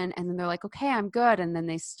happen. And then they're like, okay, I'm good. And then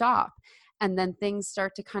they stop. And then things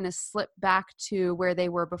start to kind of slip back to where they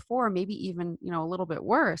were before, maybe even, a little bit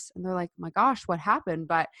worse. And they're like, my gosh, what happened?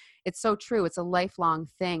 But it's so true. It's a lifelong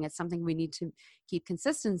thing. It's something we need to keep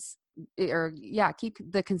consistency, or keep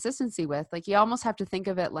the consistency with. Like you almost have to think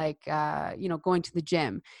of it like going to the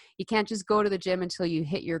gym. You can't just go to the gym until you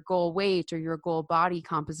hit your goal weight or your goal body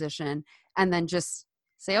composition and then just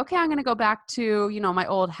say, okay, I'm going to go back to my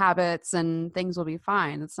old habits and things will be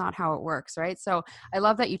fine. It's not how it works, right? So I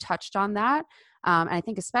love that you touched on that. And I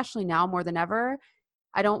think especially now more than ever,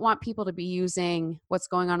 I don't want people to be using what's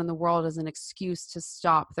going on in the world as an excuse to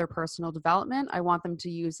stop their personal development. I want them to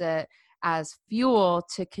use it as fuel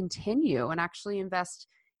to continue and actually invest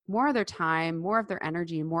more of their time, more of their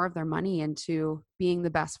energy, more of their money into being the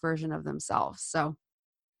best version of themselves. So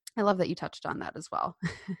I love that you touched on that as well.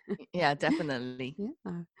 Yeah, definitely.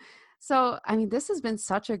 Yeah. So, I mean, this has been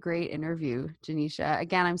such a great interview, Genecia.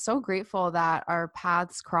 Again, I'm so grateful that our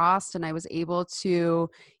paths crossed and I was able to,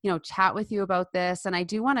 chat with you about this. And I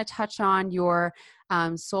do want to touch on your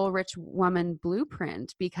Soul Rich Woman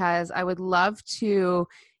blueprint because I would love to,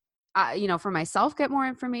 for myself, get more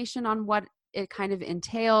information on what it kind of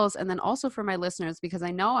entails. And then also for my listeners, because I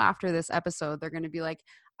know after this episode, they're going to be like,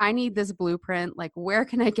 I need this blueprint. Like, where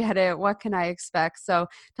can I get it? What can I expect? So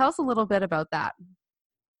tell us a little bit about that.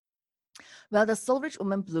 Well, the Soul Rich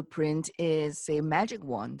Woman Blueprint is a magic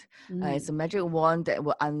wand. It's Mm, a magic wand that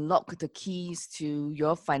will unlock the keys to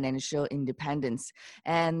your financial independence.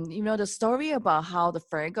 And, the story about how the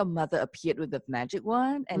fairy godmother appeared with the magic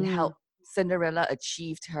wand and mm, helped Cinderella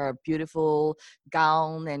achieved her beautiful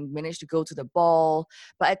gown and managed to go to the ball.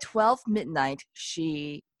 But at 12 midnight,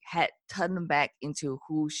 she had turned back into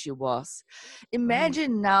who she was. right,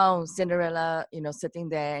 Imagine now Cinderella, sitting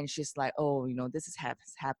there and she's like, oh, this has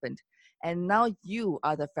happened, and now you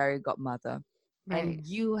are the fairy godmother. And right.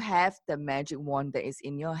 you have the magic wand that is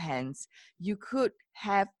in your hands. You could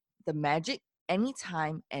have the magic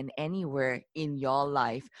anytime and anywhere in your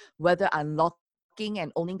life, whether unlocking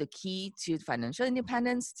and owning the key to financial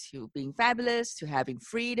independence, to being fabulous, to having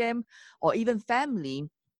freedom, or even family.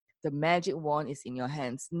 The magic wand is in your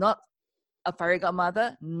hands, not a fairy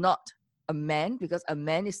godmother, not a man, because a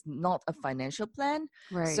man is not a financial plan.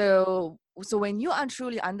 Right. So when you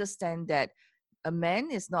truly understand that a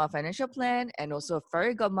man is not a financial plan, and also a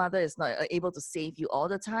fairy godmother is not able to save you all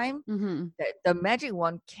the time, Mhm. that the magic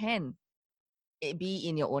wand can be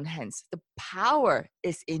in your own hands. The power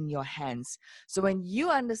is in your hands. So when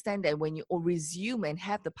you understand that, when you resume and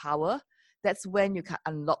have the power, that's when you can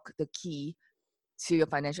unlock the key to your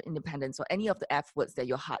financial independence or any of the F words that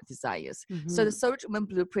your heart desires. So the Mhm. Soul Rich Woman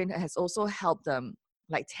Blueprint has also helped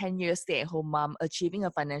like 10 years stay-at-home mom achieving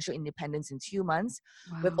a financial independence in 2 months.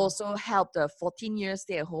 We've Wow. also helped a 14 years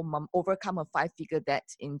stay-at-home mom overcome a 5-figure debt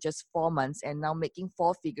in just 4 months and now making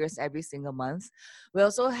 4 figures every single month. We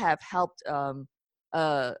also have helped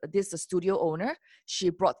this studio owner. She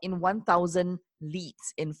brought in 1,000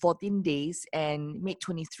 leads in 14 days and made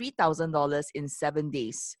 $23,000 in 7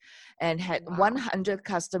 days, and had Wow. 100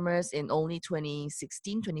 customers in only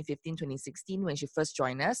 2016, 2015, 2016 when she first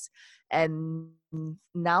joined us. And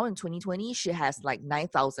now in 2020, she has like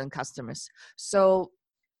 9,000 customers. So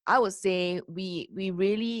I would say we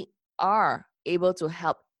really are able to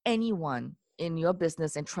help anyone in your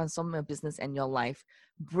business and transform your business and your life.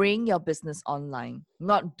 Bring your business online,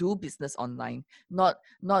 not do business online, not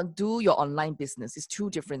do your online business. It's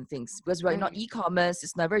two different things, because right now Right. e-commerce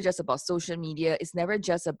is never just about social media. It's never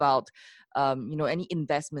just about any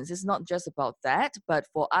investments. It's not just about that. But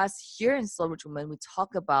for us here in Soul Rich Woman, we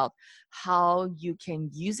talk about how you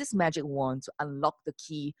can use this magic wand to unlock the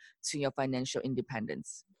key to your financial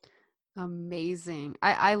independence. Amazing.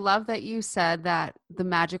 I love that you said that the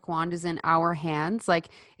magic wand is in our hands. Like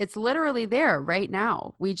it's literally there right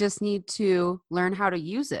now. We just need to learn how to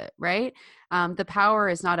use it, right? The power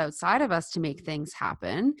is not outside of us to make things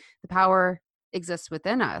happen. The power exists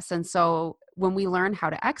within us. And so when we learn how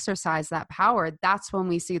to exercise that power, that's when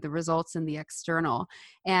we see the results in the external.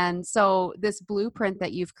 And so this blueprint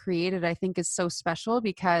that you've created, I think is so special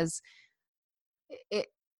because it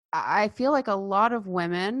I feel like a lot of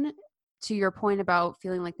women, to your point about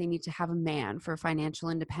feeling like they need to have a man for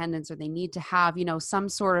financial independence or they need to have, some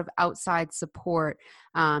sort of outside support.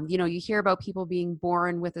 You hear about people being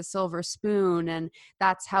born with a silver spoon and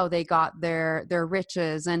that's how they got their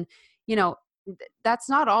riches. And, you know, that's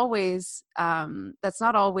not always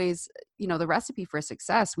the recipe for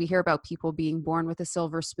success. We hear about people being born with a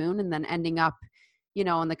silver spoon and then ending up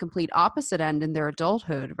on the complete opposite end in their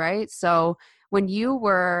adulthood, right? So when you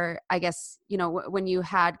were, I guess, when you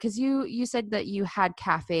had, because you said that you had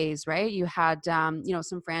cafes, right? You had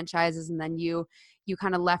some franchises, and then you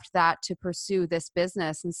kind of left that to pursue this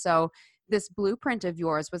business. And so this blueprint of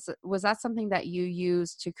yours, was that something that you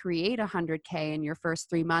used to create 100K in your first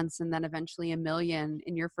 3 months and then eventually 1 million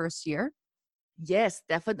in your first year? Yes,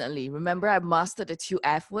 definitely. Remember, I mastered the two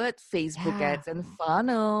F word: Facebook Yeah. ads and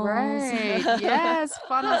funnels. Right. Yes,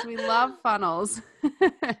 funnels. We love funnels.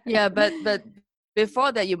 Yeah, but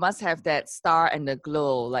before that, you must have that star and the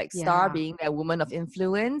glow, like star Yeah. being that woman of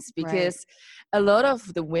influence, Right. because a lot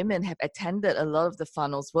of the women have attended a lot of the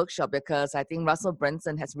funnels workshop because I think Russell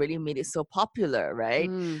Brunson has really made it so popular, right?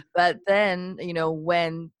 Mm, But then,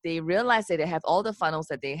 when they realize that they have all the funnels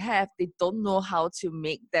that they have, they don't know how to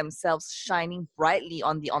make themselves shining brightly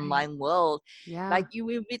on the right. online world. Yeah. Like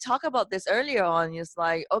we talked about this earlier on, it's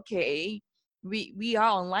like, okay, we are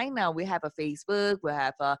online now. We have a Facebook, we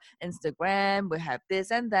have a Instagram, we have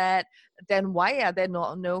this and that. Then why are there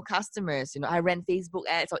no customers? I ran Facebook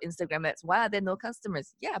ads or Instagram ads. Why are there no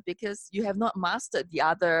customers? Yeah, because you have not mastered the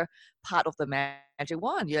other part of the magic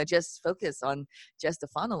wand. You are just focused on just the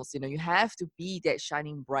funnels. You have to be that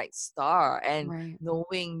shining bright star and Right.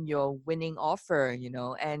 knowing your winning offer.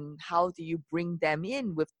 And how do you bring them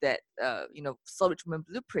in with that Soul Rich Woman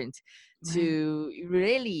blueprint Right. to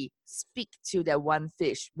really speak to that one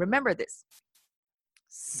fish. Remember this: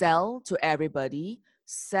 sell to everybody,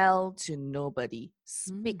 sell to nobody, Mm.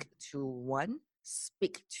 speak to one,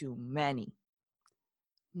 speak to many.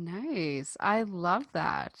 Nice. I love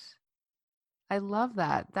that. I love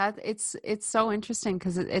that. It's so interesting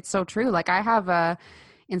because it's so true. Like I have a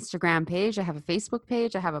Instagram page, I have a Facebook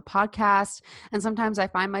page, I have a podcast, and sometimes I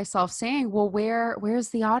find myself saying, "Well,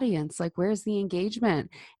 where's the audience? Like where's the engagement?"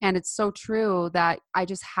 And it's so true that I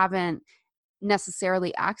just haven't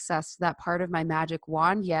necessarily accessed that part of my magic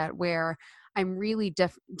wand yet where I'm really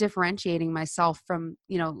differentiating myself from,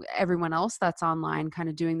 everyone else that's online kind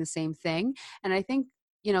of doing the same thing. And I think,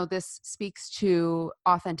 this speaks to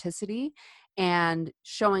authenticity and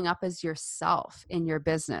showing up as yourself in your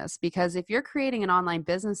business. Because if you're creating an online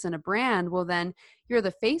business and a brand, well, then you're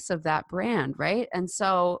the face of that brand, right? And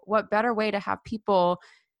so, what better way to have people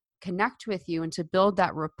connect with you and to build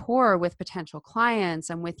that rapport with potential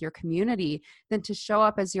clients and with your community than to show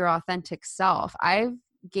up as your authentic self? I've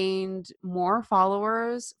gained more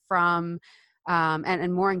followers from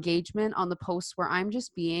and more engagement on the posts where I'm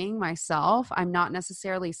just being myself. I'm not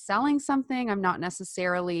necessarily selling something. I'm not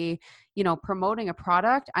necessarily, promoting a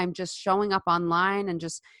product. I'm just showing up online and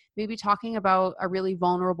just maybe talking about a really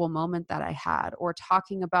vulnerable moment that I had, or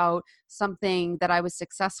talking about something that I was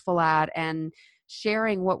successful at and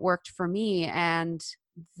sharing what worked for me. And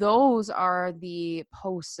those are the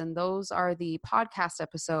posts and those are the podcast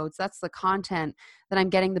episodes. That's the content that I'm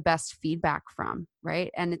getting the best feedback from,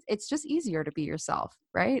 right? And it's just easier to be yourself,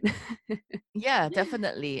 right? Yeah,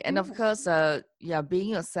 definitely. And of Yeah. course, being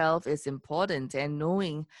yourself is important, and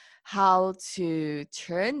knowing how to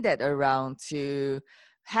turn that around to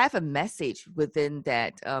have a message within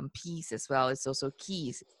that piece as well is also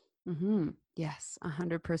key. Yes,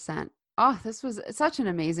 100%. Oh, this was such an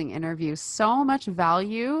amazing interview. So much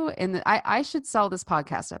value in I should sell this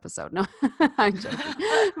podcast episode. No, I'm joking.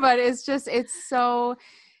 But it's just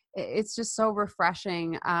so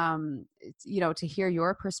refreshing, to hear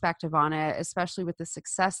your perspective on it, especially with the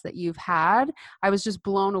success that you've had. I was just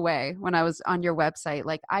blown away when I was on your website.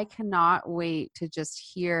 Like, I cannot wait to just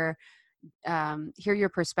hear your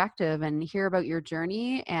perspective and hear about your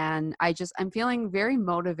journey. And I'm feeling very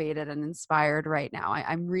motivated and inspired right now.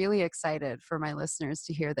 I'm really excited for my listeners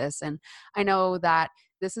to hear this. And I know that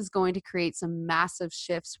this is going to create some massive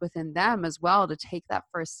shifts within them as well to take that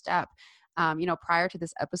first step. Prior to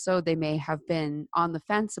this episode, they may have been on the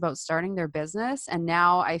fence about starting their business. And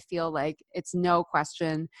now I feel like it's no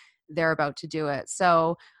question they're about to do it.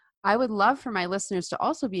 So I would love for my listeners to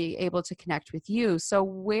also be able to connect with you. So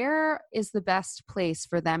where is the best place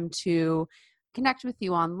for them to connect with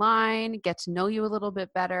you online, get to know you a little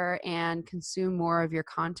bit better, and consume more of your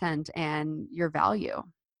content and your value?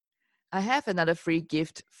 I have another free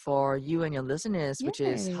gift for you and your listeners, which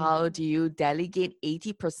is: Yay. how do you delegate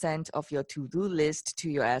 80% of your to-do list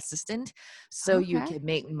to your assistant so you Okay. can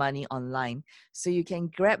make money online? So you can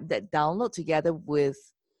grab that download together with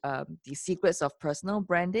the secrets of personal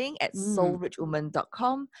branding at Mm,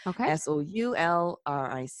 soulrichwoman.com, okay.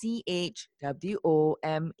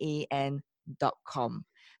 soulrichwoman.com.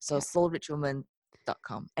 So Okay.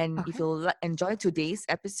 soulrichwoman.com. And if Okay. you enjoy today's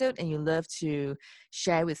episode and you love to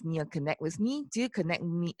share with me or connect with me, do connect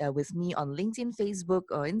with me on LinkedIn, Facebook,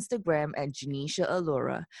 or Instagram at Genecia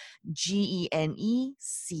Alluora.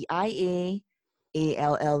 GeneciaAlluora.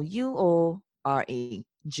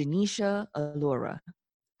 Genecia Alluora.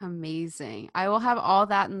 Amazing. I will have all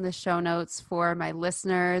that in the show notes for my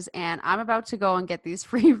listeners. And I'm about to go and get these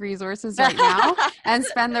free resources right now and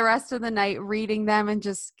spend the rest of the night reading them and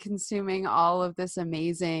just consuming all of this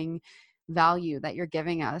amazing value that you're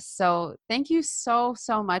giving us. So thank you so,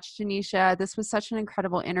 so much, Genecia. This was such an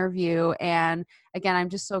incredible interview. And again, I'm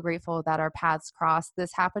just so grateful that our paths crossed.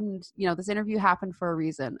 This happened, this interview happened for a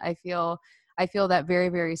reason. I feel that very,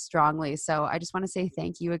 very strongly. So I just want to say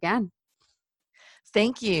thank you again.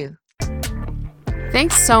 Thank you.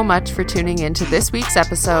 Thanks so much for tuning in to this week's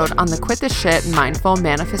episode on the Quit the Shit Mindful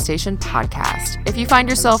Manifestation podcast. If you find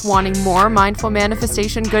yourself wanting more mindful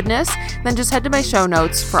manifestation goodness, then just head to my show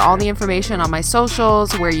notes for all the information on my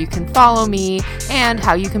socials, where you can follow me, and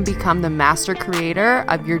how you can become the master creator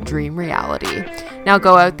of your dream reality. Now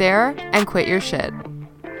go out there and quit your shit.